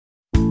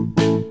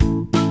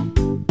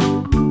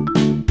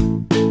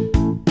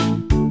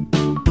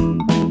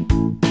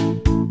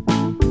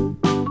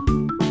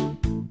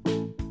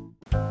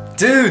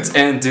Dudes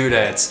and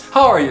dudettes,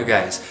 how are you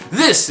guys?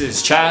 This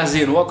is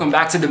Chazzy and welcome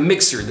back to The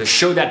Mixer, the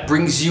show that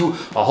brings you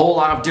a whole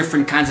lot of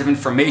different kinds of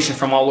information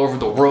from all over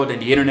the world and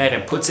the internet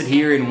and puts it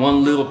here in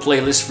one little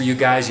playlist for you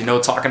guys, you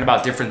know, talking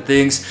about different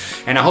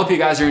things. And I hope you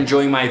guys are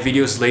enjoying my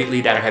videos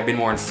lately that have been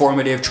more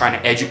informative, trying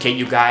to educate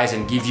you guys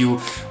and give you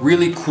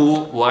really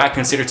cool, what I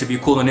consider to be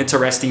cool and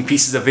interesting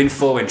pieces of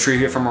info and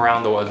trivia from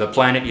around the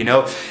planet, you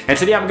know. And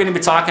today I'm going to be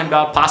talking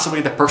about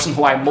possibly the person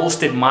who I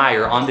most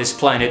admire on this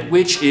planet,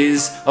 which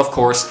is, of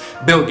course,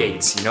 Bill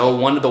Gates, you know,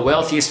 one of the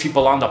wealthiest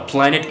people on the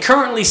planet,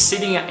 currently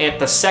sitting at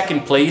the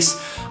second place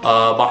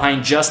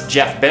behind just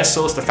Jeff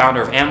Bezos, the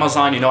founder of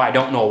Amazon. You know, I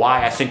don't know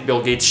why. I think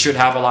Bill Gates should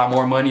have a lot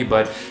more money,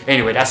 but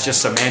anyway, that's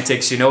just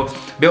semantics, you know.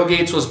 Bill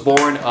Gates was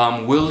born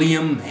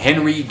William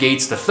Henry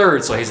Gates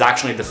III, so he's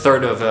actually the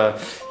third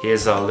of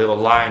his little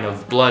line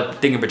of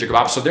blood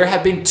thingamajigabop. So there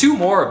have been two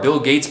more Bill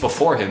Gates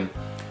before him.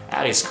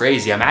 That is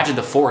crazy. Imagine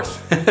the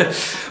fourth.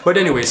 But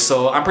anyway,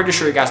 so I'm pretty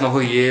sure you guys know who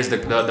he is,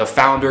 the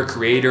founder,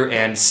 creator,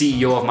 and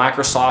CEO of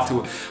Microsoft,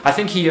 who I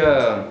think he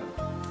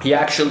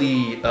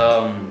actually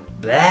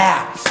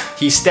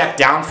he stepped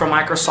down from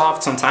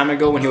Microsoft some time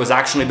ago when he was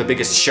actually the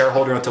biggest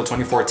shareholder until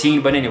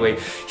 2014. But anyway,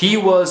 he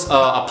was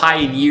a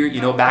pioneer,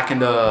 you know, back in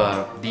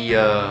the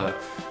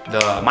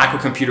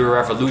microcomputer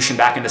revolution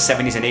back in the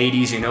 70s and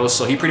 80s, you know,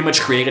 so he pretty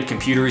much created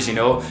computers, you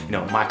know,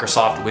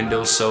 Microsoft,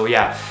 Windows, so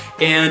yeah.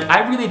 And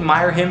I really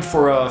admire him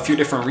for a few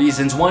different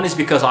reasons. One is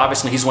because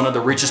obviously he's one of the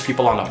richest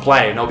people on the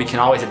planet. You know, we can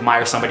always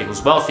admire somebody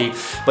who's wealthy,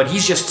 but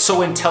he's just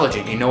so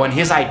intelligent, you know, and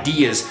his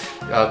ideas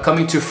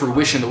coming to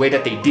fruition the way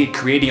that they did,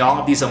 creating all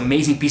of these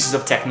amazing pieces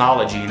of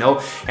technology, you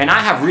know. And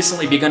I have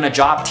recently begun a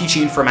job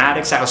teaching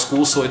informatics out of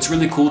school, so it's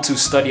really cool to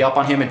study up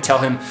on him and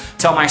tell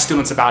my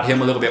students about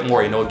him a little bit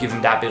more, you know, give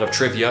him that bit of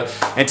trivia.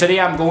 And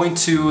today I'm going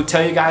to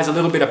tell you guys a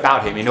little bit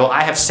about him. You know,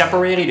 I have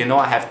separated, you know,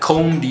 I have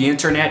combed the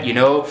internet, you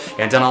know,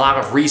 and done a lot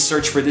of research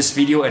for this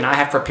video, and I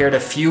have prepared a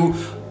few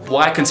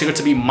what I consider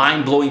to be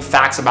mind-blowing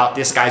facts about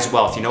this guy's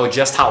wealth, you know,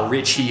 just how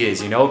rich he is,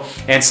 you know.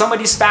 And some of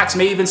these facts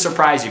may even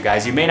surprise you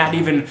guys. You may not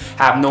even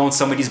have known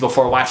some of these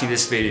before watching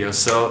this video,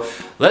 so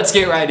let's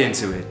get right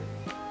into it.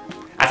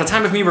 At the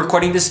time of me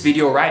recording this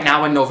video right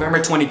now in November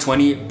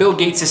 2020, Bill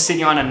Gates is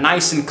sitting on a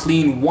nice and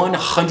clean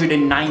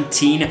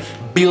 $119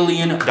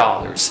 billion.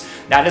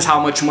 That is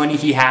how much money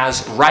he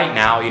has right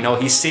now, you know,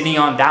 he's sitting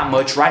on that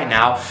much right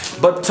now,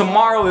 but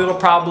tomorrow it'll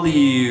probably,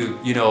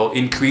 you know,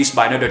 increase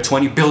by another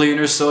 20 billion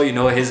or so, you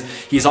know,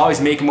 he's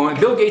always making money.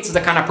 Bill Gates is the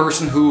kind of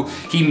person who,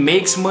 he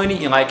makes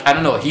money and, like, I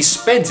don't know, he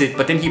spends it,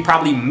 but then he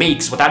probably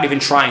makes, without even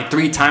trying,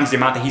 3 times the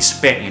amount that he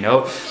spent, you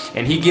know,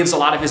 and he gives a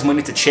lot of his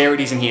money to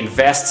charities and he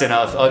invests in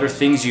other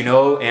things, you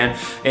know,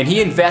 and he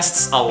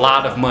invests a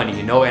lot of money,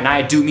 you know, and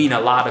I do mean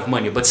a lot of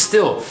money, but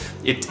still,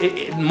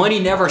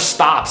 money never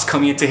stops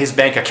coming into his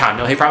bank account.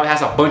 You know, he probably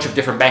has a bunch of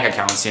different bank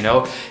accounts, you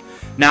know.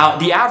 Now,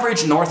 the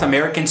average North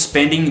American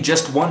spending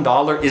just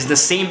 $1 is the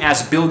same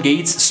as Bill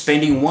Gates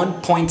spending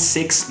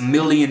 $1.6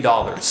 million.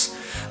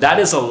 That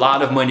is a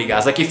lot of money,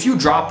 guys. Like, if you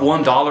drop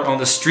 $1 on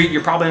the street,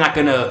 you're probably not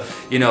gonna,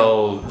 you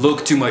know,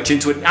 look too much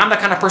into it. I'm the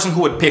kind of person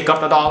who would pick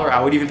up a dollar.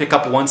 I would even pick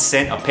up 1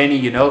 cent, a penny,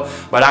 you know.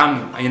 But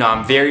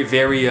I'm very,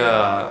 very,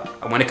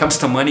 when it comes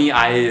to money,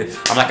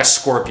 I'm like a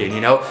scorpion,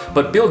 you know.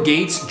 But Bill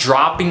Gates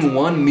dropping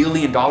 $1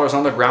 million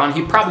on the ground,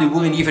 he probably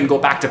wouldn't even go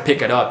back to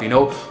pick it up, you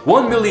know.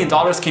 $1 million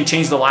can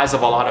change the lives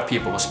of a lot of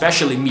people,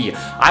 especially me.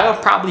 I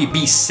would probably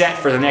be set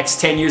for the next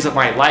 10 years of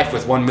my life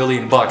with $1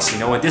 million bucks, you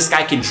know. And this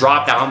guy can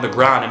drop that on the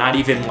ground and not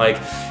even, like,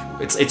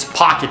 it's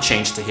pocket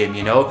change to him,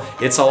 you know.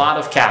 It's a lot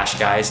of cash,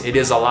 guys. It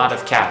is a lot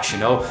of cash, you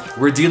know.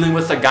 We're dealing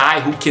with a guy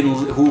who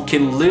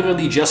can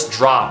literally just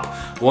drop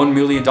 $1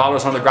 million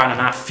on the ground and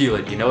not feel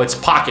it, you know. It's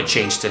pocket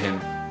change to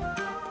him.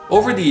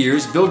 Over the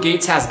years, Bill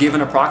Gates has given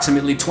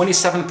approximately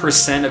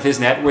 27% of his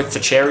net worth to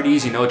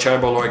charities, you know,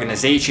 charitable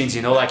organizations,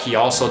 you know, like he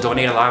also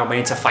donated a lot of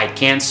money to fight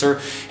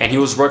cancer, and he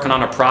was working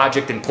on a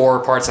project in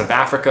poorer parts of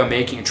Africa,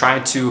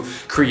 trying to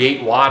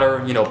create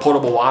water, you know,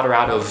 potable water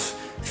out of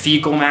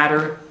fecal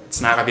matter. It's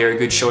not a very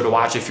good show to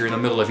watch if you're in the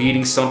middle of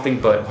eating something,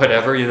 but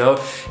whatever, you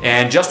know.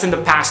 And just in the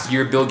past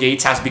year, Bill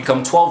Gates has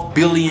become $12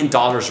 billion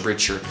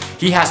richer.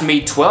 He has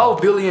made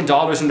 $12 billion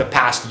in the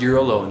past year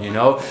alone, you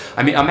know.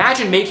 I mean,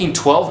 imagine making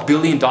 $12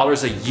 billion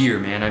a year,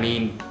 man. I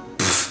mean,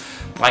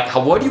 like,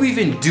 what do you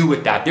even do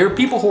with that? There are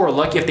people who are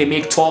lucky if they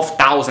make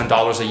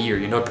 $12,000 a year,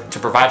 you know, to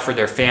provide for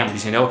their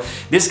families, you know.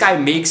 This guy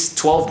makes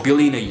 $12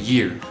 billion a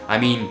year. I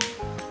mean,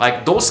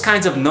 like, those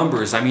kinds of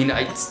numbers, I mean,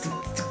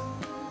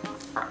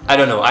 I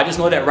don't know. I just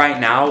know that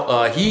right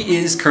now, he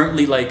is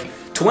currently like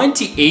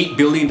 $28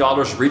 billion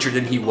richer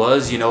than he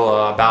was, you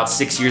know, about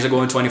 6 years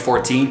ago in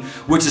 2014,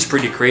 which is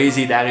pretty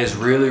crazy. That is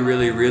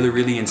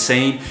really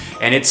insane.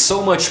 And it's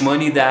so much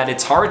money that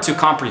it's hard to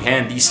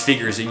comprehend these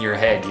figures in your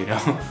head, you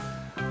know.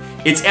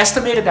 It's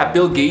estimated that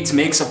Bill Gates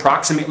makes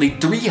approximately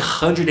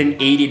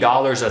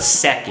 $380 a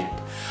second.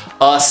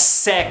 A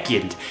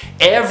second.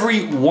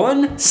 Every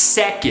 1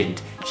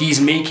 second,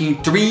 he's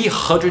making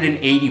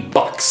 380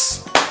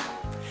 bucks.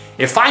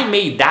 If I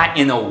made that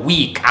in a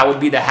week, I would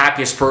be the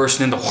happiest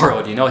person in the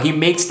world. You know, he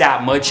makes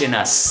that much in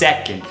a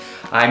second.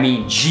 I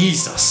mean,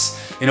 Jesus.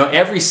 You know,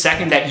 every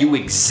second that you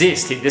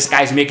exist, this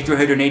guy's making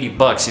 380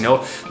 bucks, you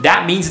know.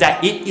 That means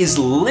that it is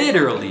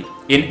literally,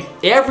 in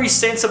every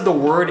sense of the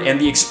word and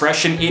the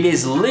expression, it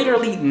is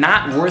literally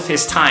not worth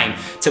his time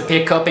to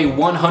pick up a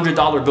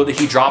 $100 bill that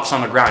he drops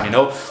on the ground, you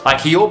know.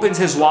 Like, he opens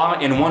his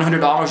wallet and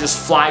 $100 just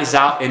flies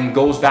out and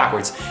goes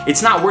backwards.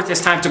 It's not worth his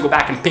time to go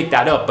back and pick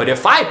that up. But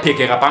if I pick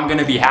it up, I'm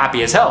gonna be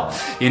happy as hell.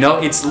 You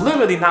know, it's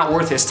literally not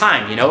worth his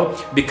time, you know,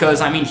 because,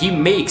 I mean, he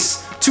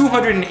makes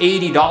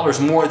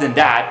 $280 more than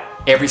that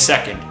every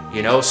second,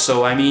 you know.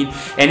 So I mean,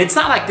 and it's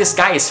not like this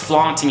guy is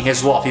flaunting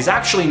his wealth. He's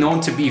actually known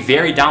to be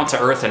very down to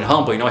earth and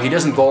humble, you know. He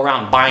doesn't go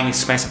around buying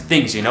expensive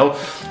things, you know.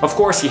 Of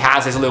course, he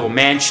has his little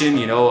mansion,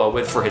 you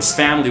know, for his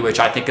family, which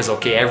I think is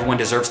okay. Everyone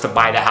deserves to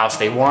buy the house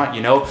they want,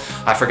 you know.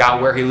 I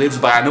forgot where he lives,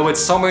 but I know it's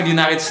somewhere in the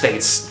United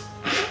States.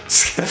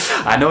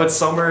 I know it's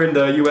somewhere in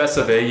the US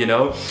of A, you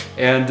know.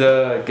 And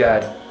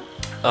God,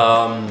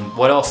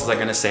 what else was I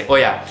gonna say? Oh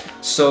yeah,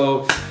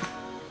 so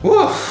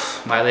whew,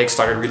 my legs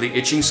started really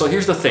itching. So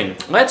here's the thing.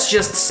 Let's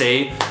just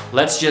say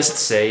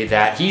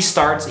that he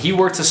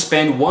were to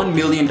spend $1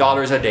 million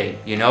a day,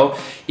 you know?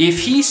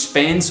 If he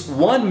spends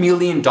 $1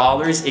 million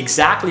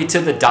exactly to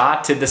the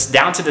dot,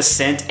 down to the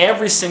cent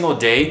every single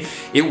day,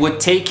 it would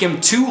take him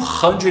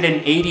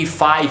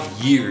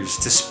 285 years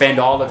to spend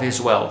all of his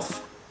wealth.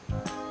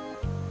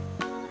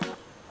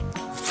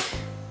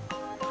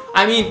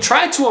 I mean,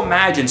 try to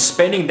imagine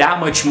spending that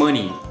much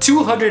money.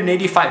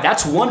 285,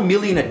 that's 1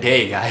 million a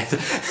day, guys.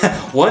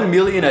 1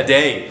 million a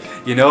day,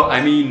 you know?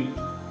 I mean,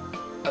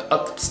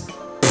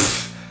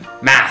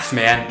 math,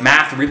 man.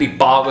 Math really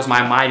boggles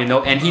my mind, you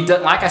know? And he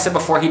does, like I said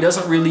before, he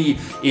doesn't really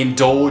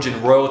indulge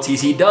in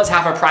royalties. He does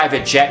have a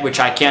private jet, which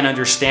I can't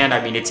understand.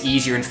 I mean, it's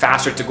easier and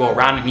faster to go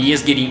around, and he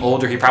is getting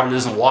older. He probably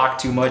doesn't walk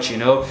too much, you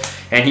know?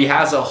 And he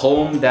has a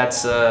home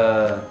that's,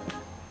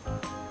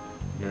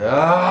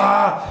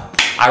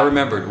 I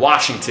remembered,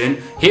 Washington.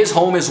 His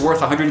home is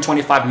worth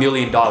 $125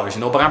 million, you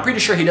know, but I'm pretty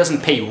sure he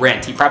doesn't pay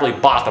rent. He probably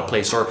bought the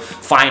place or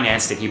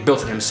financed it. He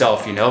built it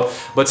himself, you know.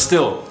 But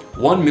still,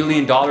 $1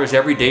 million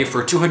every day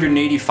for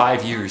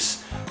 285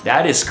 years.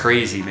 That is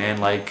crazy,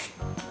 man. Like,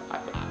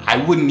 I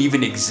wouldn't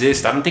even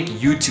exist. I don't think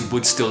YouTube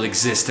would still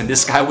exist, and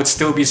this guy would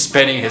still be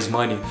spending his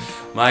money.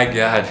 My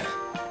God.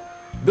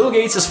 Bill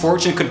Gates'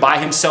 fortune could buy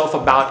himself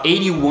about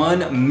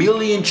 81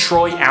 million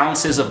troy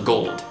ounces of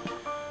gold.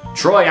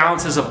 Troy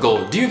ounces of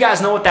gold. Do you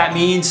guys know what that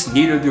means?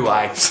 Neither do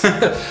I.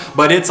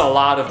 But it's a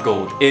lot of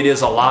gold. It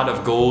is a lot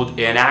of gold.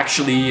 And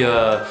actually,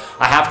 I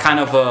have kind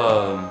of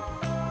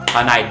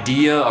an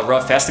idea, a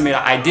rough estimate.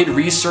 I did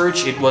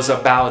research. It was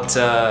about,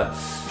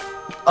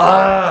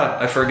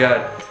 I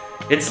forgot.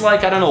 It's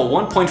like, I don't know,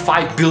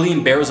 1.5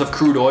 billion barrels of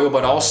crude oil,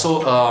 but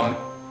also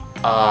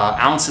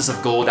ounces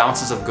of gold.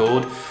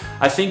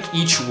 I think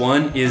each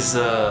one is...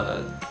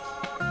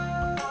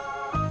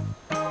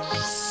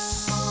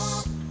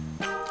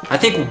 I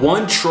think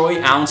 1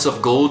 troy ounce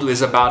of gold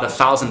is about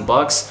 $1,000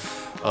 bucks,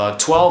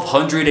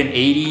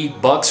 1,280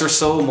 bucks or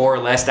so, more or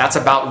less. That's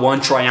about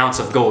 1 troy ounce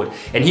of gold,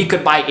 and he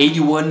could buy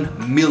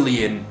 81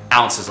 million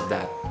ounces of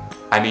that.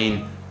 I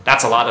mean,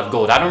 that's a lot of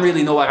gold. I don't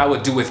really know what I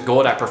would do with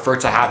gold. I prefer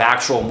to have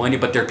actual money,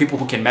 but there are people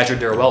who can measure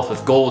their wealth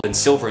with gold and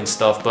silver and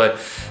stuff. But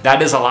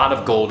that is a lot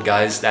of gold,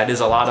 guys. That is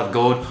a lot of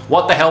gold.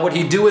 What the hell would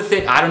he do with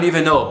it? I don't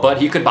even know, but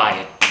he could buy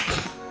it.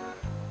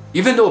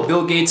 Even though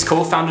Bill Gates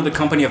co-founded the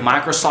company of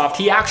Microsoft,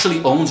 he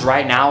actually owns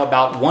right now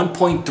about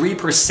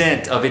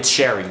 1.3% of its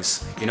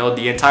sharings. You know,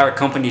 the entire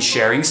company's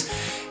sharings.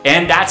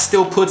 And that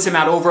still puts him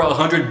at over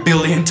 $100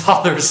 billion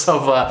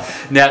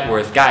of net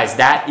worth. Guys,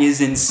 that is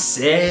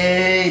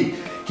insane.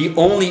 He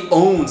only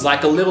owns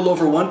like a little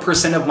over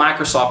 1% of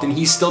Microsoft, and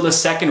he's still the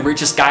second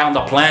richest guy on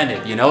the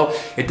planet, you know?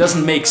 It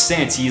doesn't make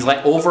sense. He's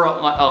like over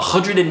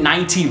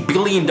 $119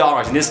 billion,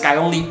 and this guy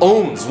only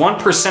owns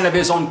 1% of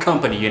his own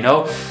company, you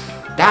know?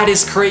 That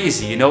is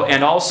crazy, you know,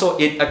 and also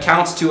it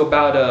accounts to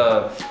about,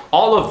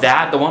 all of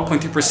that, the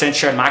 1.3%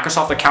 share in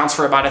Microsoft accounts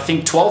for about, I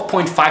think,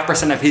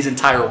 12.5% of his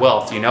entire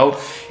wealth, you know.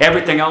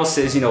 Everything else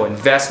is, you know,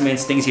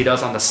 investments, things he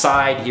does on the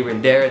side, here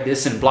and there,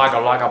 this and blah,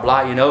 blah, blah,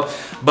 blah, you know.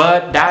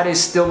 But that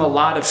is still a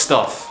lot of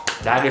stuff.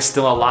 That is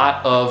still a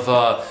lot of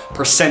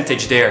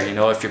percentage there, you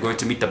know, if you're going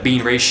to meet the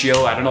bean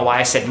ratio. I don't know why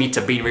I said meet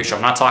to bean ratio.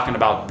 I'm not talking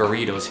about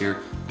burritos here.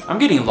 I'm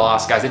getting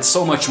lost, guys. It's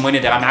so much money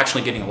that I'm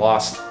actually getting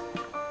lost.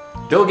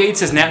 Bill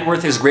Gates' net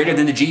worth is greater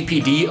than the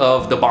GDP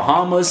of the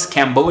Bahamas,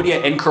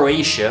 Cambodia, and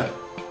Croatia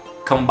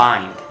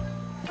combined.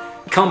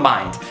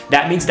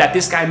 That means that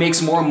this guy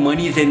makes more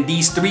money than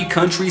these 3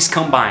 countries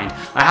combined.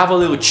 I have a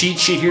little cheat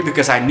sheet here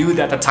because I knew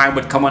that the time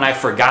would come when I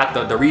forgot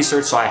the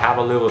research, so I have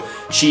a little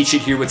cheat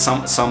sheet here with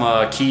some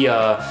key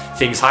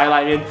things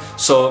highlighted.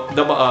 So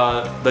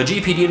the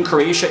GDP in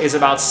Croatia is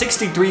about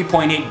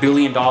 $63.8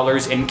 billion.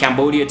 In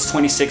Cambodia, it's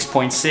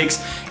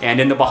 26.6,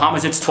 and in the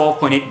Bahamas, it's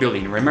 12.8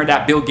 billion. Remember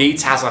that Bill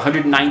Gates has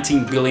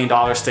 $119 billion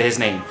to his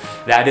name.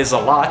 That is a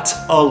lot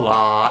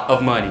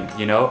of money,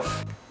 you know.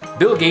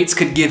 Bill Gates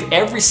could give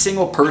every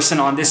single person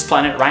on this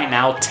planet right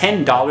now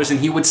 $10 and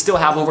he would still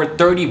have over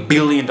 $30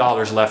 billion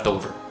left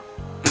over.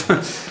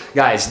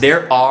 Guys,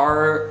 there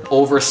are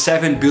over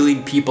 7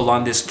 billion people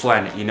on this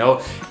planet, you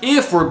know?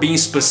 If we're being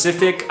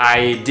specific,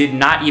 I did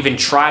not even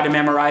try to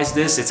memorize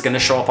this. It's gonna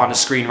show up on the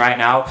screen right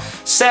now.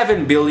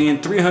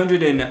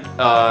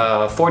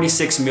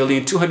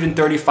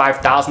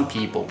 7,346,235,000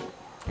 people,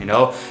 you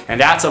know? And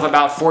that's of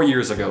about 4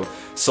 years ago.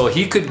 So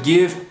he could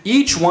give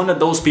each one of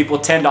those people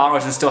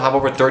 $10 and still have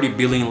over 30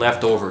 billion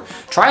left over.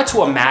 Try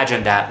to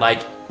imagine that,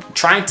 like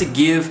trying to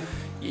give,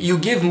 you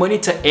give money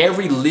to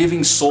every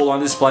living soul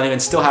on this planet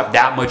and still have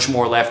that much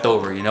more left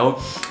over, you know?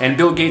 And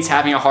Bill Gates,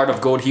 having a heart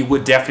of gold, he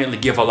would definitely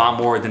give a lot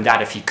more than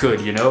that if he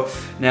could, you know?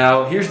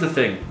 Now, here's the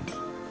thing.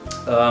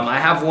 I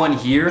have one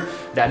here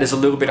that is a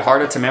little bit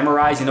harder to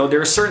memorize. You know,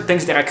 there are certain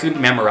things that I couldn't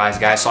memorize,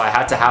 guys, so I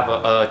had to have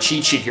a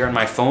cheat sheet here on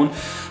my phone.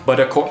 But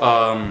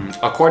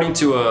according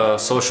to a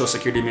Social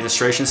Security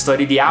Administration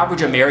study, the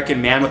average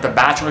American man with a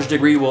bachelor's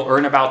degree will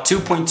earn about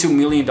 $2.2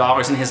 million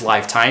in his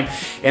lifetime.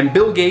 And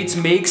Bill Gates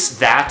makes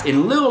that in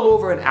a little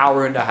over an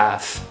hour and a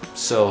half.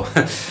 So,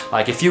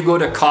 like, if you go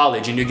to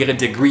college and you get a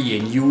degree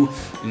and you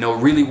know,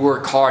 really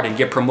work hard and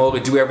get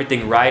promoted, do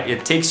everything right,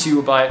 it takes you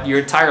about your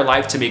entire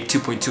life to make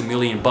 2.2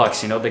 million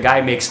bucks. You know, the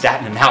guy makes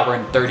that in an hour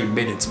and 30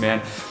 minutes,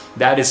 man.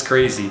 That is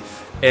crazy.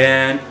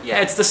 And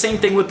yeah, it's the same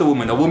thing with the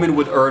woman. A woman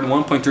would earn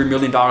 $1.3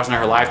 million in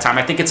her lifetime.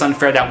 I think it's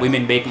unfair that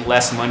women make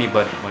less money,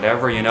 but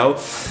whatever, you know.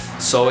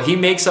 So he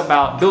makes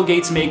about, Bill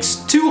Gates makes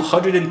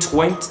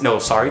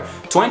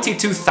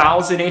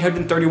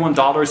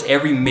 $22,831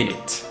 every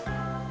minute.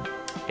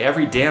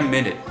 Every damn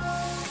minute.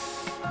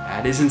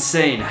 That is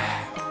insane.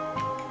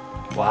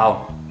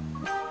 Wow.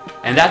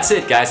 And that's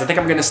it, guys. I think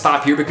I'm gonna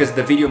stop here because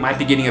the video might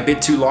be getting a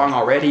bit too long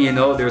already. You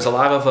know, there's a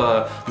lot of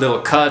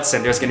little cuts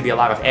and there's gonna be a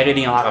lot of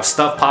editing, a lot of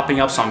stuff popping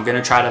up, so I'm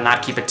gonna try to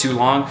not keep it too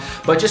long.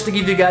 But just to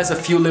give you guys a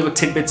few little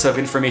tidbits of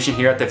information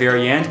here at the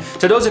very end.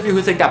 To those of you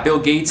who think that Bill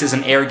Gates is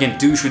an arrogant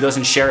douche who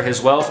doesn't share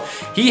his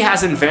wealth, he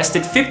has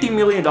invested $50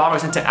 million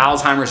into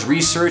Alzheimer's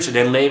research, and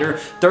then later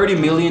 $30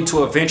 million to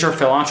a venture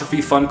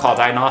philanthropy fund called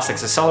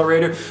Diagnostics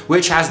Accelerator,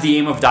 which has the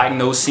aim of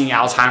diagnosing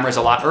Alzheimer's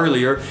a lot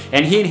earlier.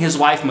 And he and his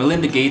wife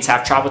Melinda Gates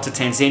have traveled to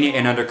Tanzania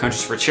and other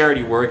countries for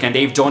charity work, and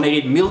they've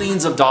donated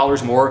millions of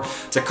dollars more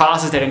to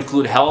causes that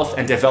include health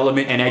and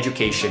development and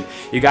education.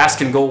 You guys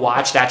can go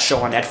watch that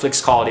show on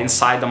Netflix called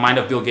Inside the Mind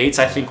of Bill Gates,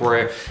 I think,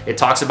 where it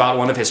talks about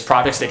one of his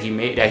projects that he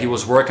made, that he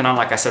was working on,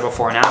 like I said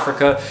before, in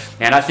Africa.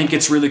 And I think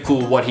it's really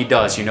cool what he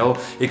does, you know,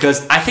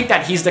 because I think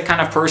that he's the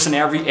kind of person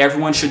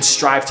everyone should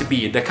strive to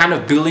be, the kind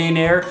of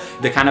billionaire,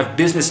 the kind of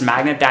business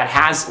magnate that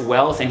has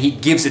wealth and he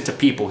gives it to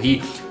people.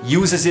 He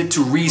uses it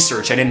to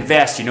research and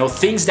invest, you know,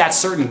 things that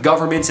certain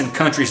governments and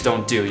countries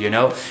don't do, you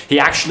know. He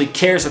actually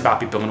cares about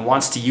people and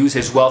wants to use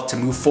his wealth to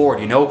move forward,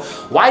 you know.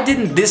 Why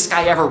didn't this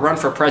guy ever run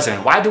for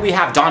president? Why do we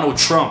have Donald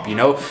Trump, you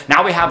know?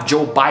 Now we have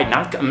Joe Biden.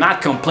 I'm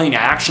not complaining.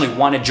 I actually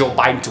wanted Joe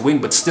Biden to win,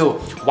 but still,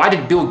 why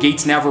did Bill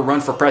Gates never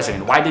run for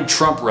president? Why did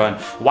Trump run?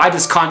 Why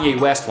does Kanye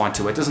West want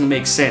to? It doesn't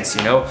make sense,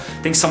 you know.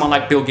 I think someone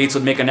like Bill Gates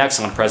would make an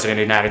excellent president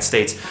of the United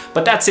States.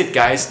 But that's it,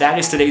 guys. That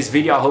is today's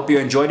video. I hope you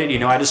enjoyed it. You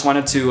know, I just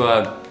wanted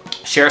to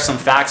share some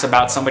facts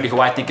about somebody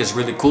who I think is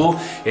really cool.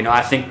 You know,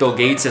 I think Bill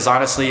Gates is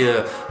honestly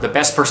the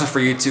best person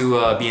for you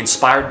to be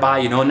inspired by,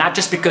 you know, not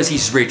just because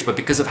he's rich, but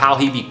because of how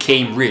he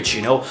became rich,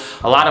 you know.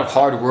 A lot of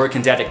hard work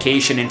and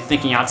dedication and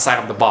thinking outside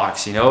of the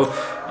box, you know.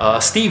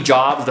 Steve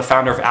Jobs, the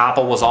founder of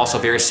Apple, was also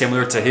very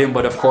similar to him,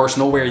 but of course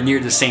nowhere near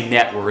the same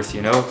net worth,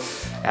 you know.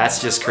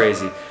 That's just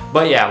crazy.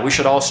 But yeah, we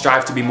should all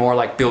strive to be more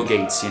like Bill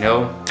Gates, you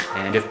know.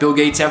 And if Bill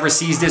Gates ever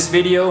sees this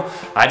video,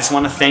 I just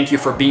want to thank you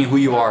for being who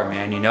you are,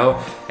 man, you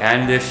know.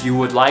 And if you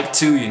would like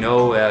to, you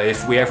know,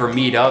 if we ever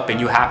meet up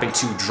and you happen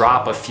to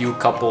drop a few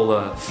couple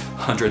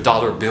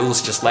 $100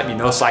 bills, just let me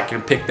know so I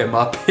can pick them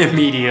up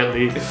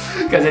immediately.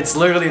 Because it's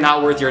literally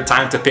not worth your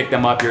time to pick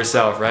them up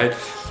yourself, right?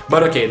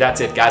 But okay,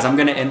 that's it, guys. I'm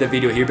gonna end the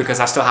video here because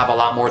I still have a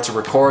lot more to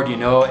record, you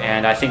know,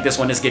 and I think this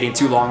one is getting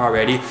too long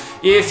already.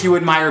 If you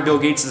admire Bill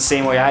Gates the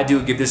same way I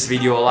do, give this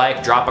video a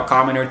like, drop a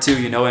comment or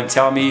two, you know, and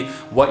tell me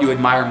what you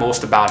admire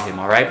most about him,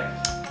 alright?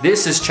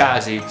 This is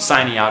Chazzy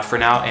signing out for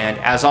now, and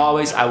as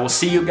always, I will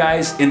see you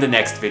guys in the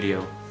next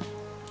video.